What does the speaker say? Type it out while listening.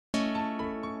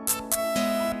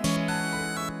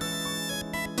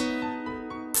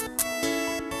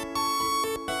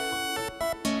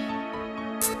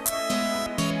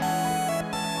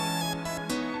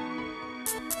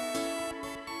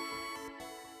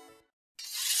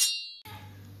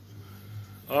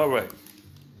All right,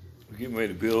 we're getting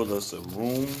ready to build us a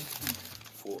room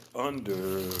for under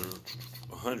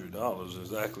 $100,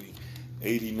 exactly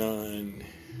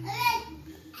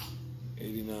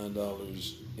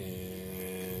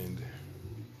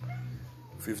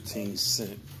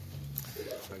 $89.15.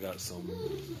 I got some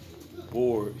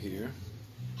board here.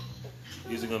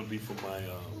 These are going to be for my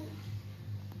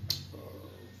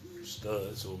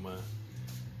studs or my.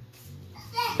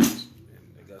 And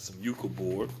I got some yucca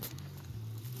board.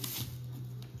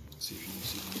 Let's see if you can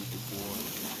see the yucca board.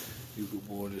 Yucca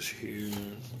board is here,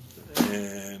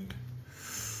 and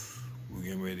we're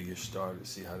getting ready to get started.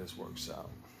 See how this works out.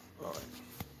 All right.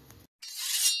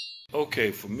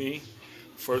 Okay, for me,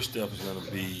 first step is going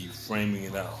to be framing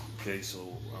it out. Okay,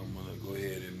 so I'm going to go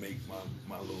ahead and make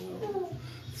my little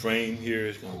frame here.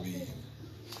 It's going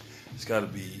to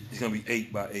be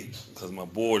 8 by 8 because my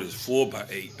board is 4 by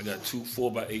 8. I got two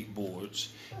 4 by 8 boards,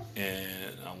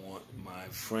 and I want my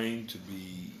frame to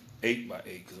be 8 by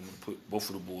 8 because I'm going to put both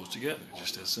of the boards together.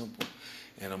 Just that simple.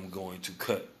 And I'm going to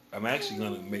cut. I'm actually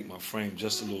going to make my frame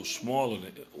just a little smaller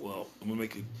than. Well, I'm going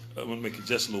to make it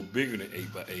just a little bigger than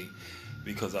 8 by 8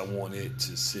 because I want it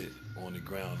to sit on the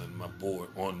ground and my board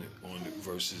on it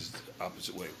versus the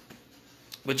opposite way.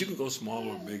 But you can go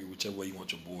smaller or bigger, whichever way you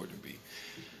want your board to be.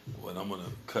 But I'm going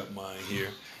to cut mine here,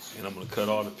 and I'm going to cut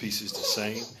all the pieces the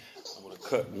same. I'm going to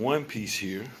cut one piece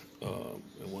here, and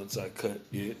once I cut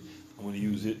it, I'm going to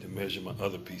use it to measure my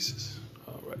other pieces.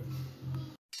 All right.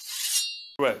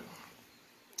 All right.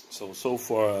 So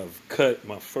far I've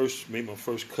made my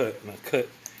first cut, and I cut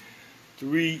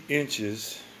 3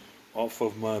 inches off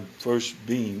of my first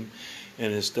beam,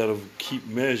 and instead of keep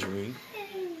measuring,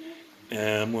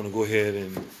 and I'm going to go ahead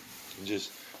and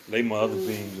just lay my other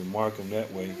beams and mark them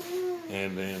that way,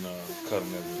 and then cut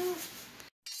them that way.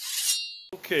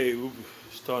 Okay, we're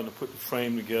starting to put the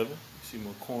frame together. You see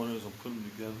my corners, I'm putting them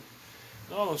together.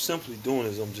 And all I'm simply doing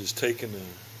is I'm just taking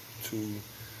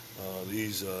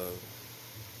these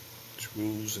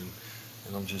screws and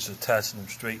I'm just attaching them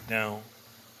straight down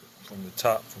from the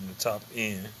top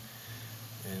end,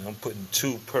 and I'm putting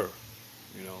 2 per,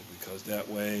 because that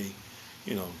way,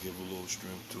 give a little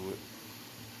strength to it.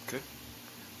 Okay.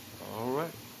 All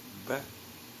right, back.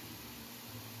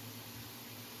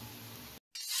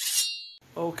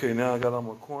 Okay, now I got all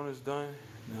my corners done.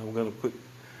 Now I'm gonna put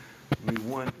me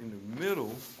one in the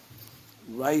middle,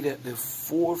 right at the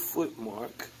 4-foot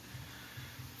mark.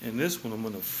 And this one I'm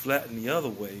gonna flatten the other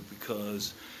way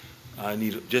because I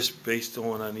need a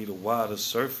wider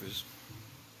surface,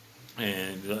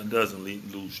 and it doesn't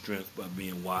lose strength by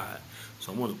being wide.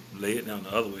 So I'm gonna lay it down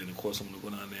the other way, and of course I'm gonna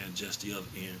go down there and adjust the other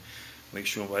end. Make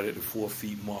sure I'm right at the 4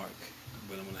 feet mark,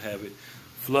 but I'm gonna have it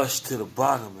flush to the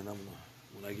bottom, and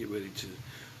when I get ready to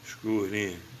screw it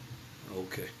in.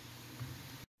 Okay.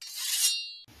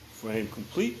 Frame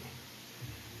complete.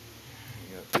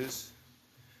 You got this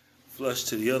flush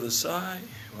to the other side,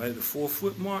 right at the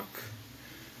 4-foot mark.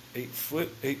 8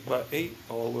 by 8,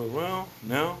 all the way around.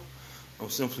 Now I'm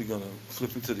simply gonna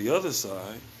flip it to the other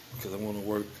side because I want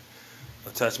to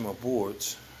attach my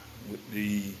boards with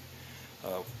the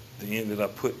end that I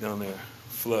put down there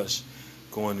flush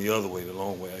going the other way, the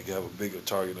long way. I have a bigger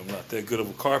target. I'm not that good of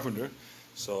a carpenter,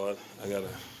 so I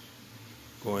gotta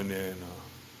go in there and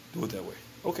do it that way.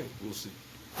 Okay, we'll see.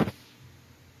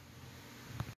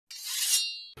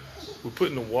 We're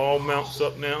putting the wall mounts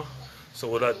up now. So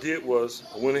what I did was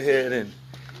I went ahead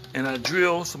and I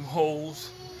drilled some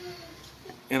holes,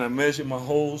 and I measured my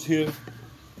holes here.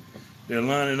 They're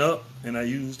lining up, and I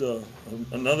used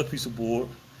another piece of board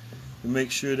to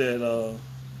make sure that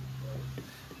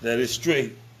it's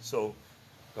straight. So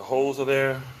the holes are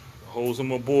there, the holes on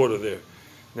my board are there.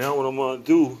 Now what I'm gonna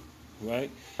do,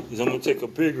 right, is I'm gonna take a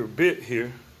bigger bit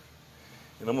here,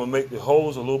 and I'm gonna make the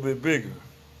holes a little bit bigger,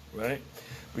 right?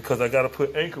 Because I gotta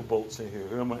put anchor bolts in here.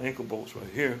 Here are my anchor bolts right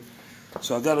here.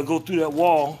 So I gotta go through that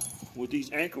wall with these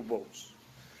anchor bolts.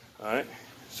 All right.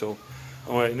 So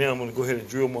all right, now I'm gonna go ahead and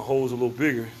drill my holes a little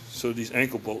bigger so these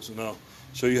anchor bolts, and I'll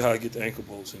show you how I get the anchor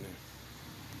bolts in there.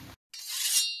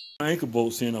 My anchor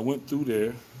bolts in, I went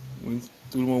through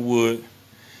my wood.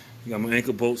 Got my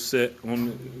anchor bolts set on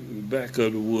the back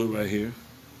of the wood right here.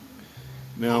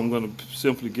 Now I'm gonna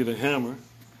simply get a hammer,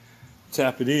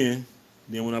 tap it in.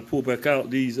 Then when I pull back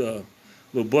out, these little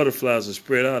butterflies are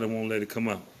spread out and won't let it come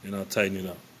out, and I'll tighten it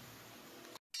up.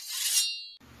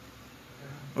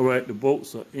 All right, the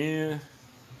bolts are in.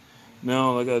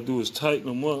 Now all I gotta do is tighten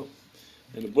them up,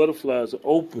 and the butterflies are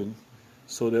open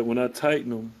so that when I tighten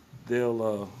them,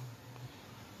 they'll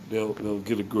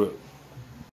get a grip.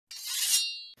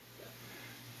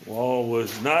 Wall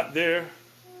was not there,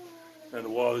 And the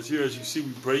wall is here. As you can see,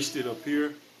 we braced it up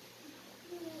here.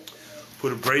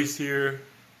 Put a brace here.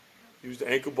 Use the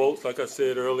ankle bolts, like I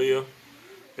said earlier.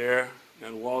 There.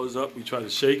 And the wall is up. We try to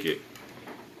shake it.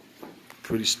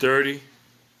 Pretty sturdy.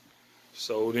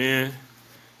 Sewed in.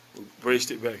 We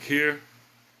braced it back here.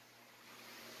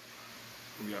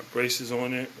 We got braces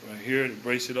on it right here to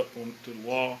brace it up onto the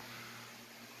wall.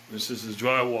 This is the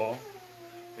drywall.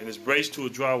 And it's braced to a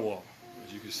drywall,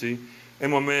 as you can see. Hey,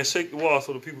 my man, shake the wall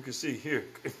so the people can see. Here.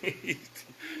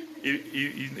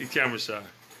 You camera shy.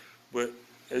 But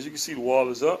as you can see, the wall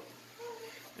is up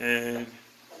and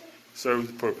serves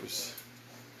the purpose.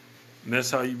 And that's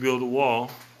how you build a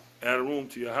wall. Add a room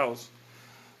to your house.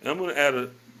 And I'm going to add a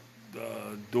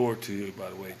door to you, by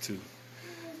the way, too.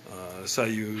 That's how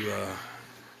you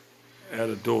add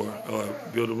a door or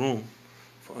build a room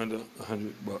for under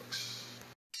 $100.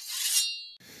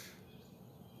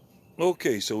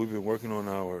 Okay, so we've been working on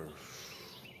our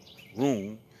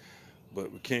room,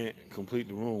 but we can't complete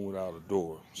the room without a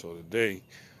door. So today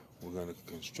we're going to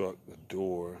construct a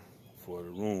door for the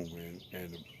room,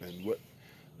 and what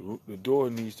the door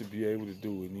needs to be able to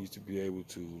do, it needs to be able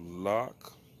to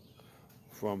lock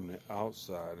from the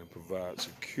outside and provide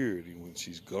security when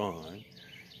she's gone,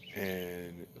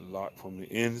 and lock from the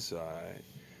inside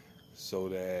so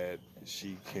that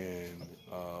she can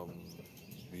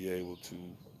be able to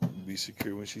be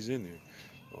secure when she's in there,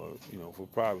 or for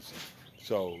privacy.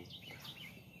 So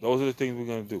those are the things we're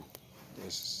going to do.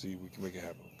 Let's see if we can make it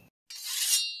happen.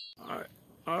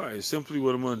 All right. Simply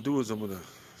what I'm going to do is I'm going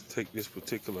to take this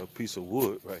particular piece of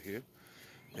wood right here,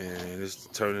 and it's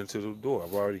turned into the door.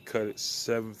 I've already cut it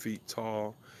 7 feet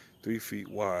tall, 3 feet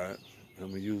wide. I'm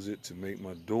going to use it to make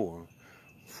my door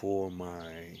for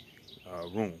my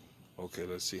room. Okay,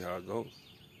 let's see how it goes.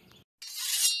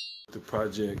 The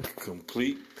project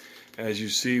complete. As you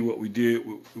see, what we did,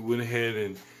 we went ahead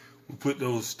and we put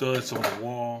those studs on the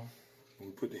wall.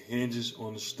 We put the hinges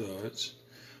on the studs.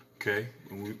 Okay,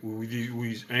 and we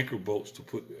use anchor bolts to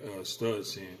put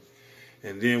studs in.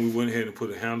 And then we went ahead and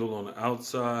put a handle on the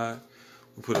outside.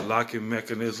 We put a locking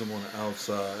mechanism on the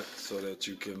outside so that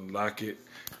you can lock it.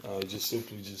 Just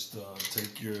simply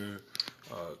take your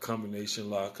combination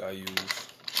lock I use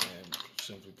and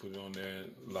simply put it on there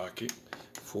and lock it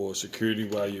for security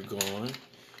while you're gone.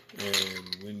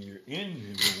 And when you're in the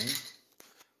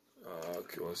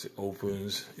room, it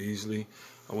opens easily.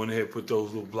 I went ahead and put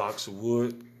those little blocks of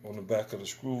wood on the back of the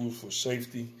screws for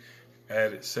safety,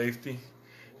 added safety.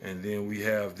 And then we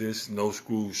have this no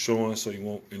screws showing so you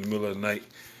won't, in the middle of the night,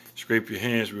 scrape your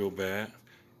hands real bad.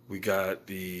 We got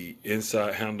the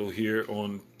inside handle here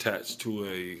attached to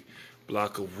a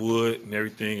block of wood and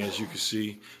everything. As you can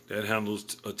see, that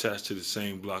handle's attached to the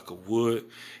same block of wood.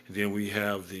 And then we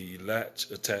have the latch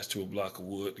attached to a block of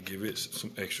wood to give it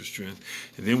some extra strength.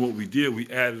 And then what we did, we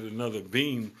added another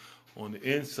beam on the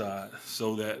inside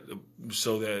so that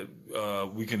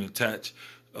we can attach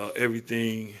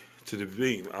everything to the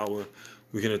beam.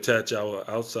 We can attach our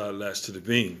outside latch to the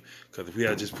beam, because if we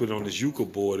had just put it on this yucca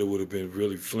board, it would have been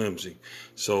really flimsy.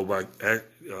 So by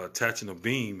attaching a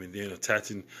beam and then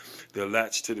attaching the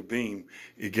latch to the beam,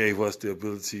 it gave us the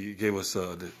ability, it gave us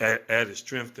the added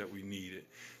strength that we needed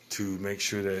to make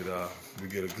sure that we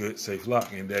get a good, safe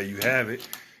lock. And there you have it.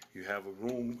 You have a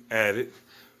room added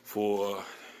for,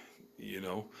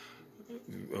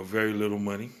 a very little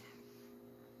money,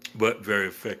 but very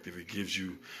effective. It gives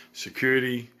you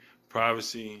security,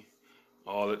 privacy,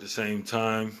 all at the same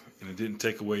time, and it didn't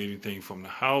take away anything from the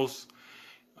house.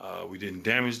 We didn't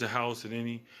damage the house at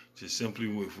any. Just simply,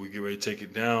 if we get ready to take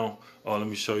it down, let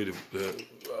me show you the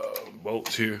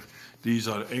bolts here. These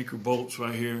are the anchor bolts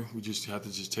right here. We just have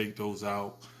to take those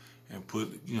out and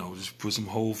just put some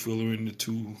hole filler in the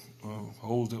two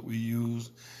holes that we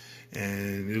use.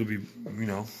 And it'll be,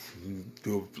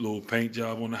 do a little paint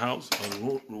job on the house,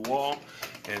 on the wall,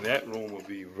 and that room will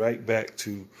be right back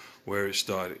to where it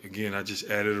started. Again, I just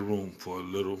added a room for a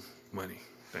little money.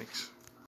 Thanks.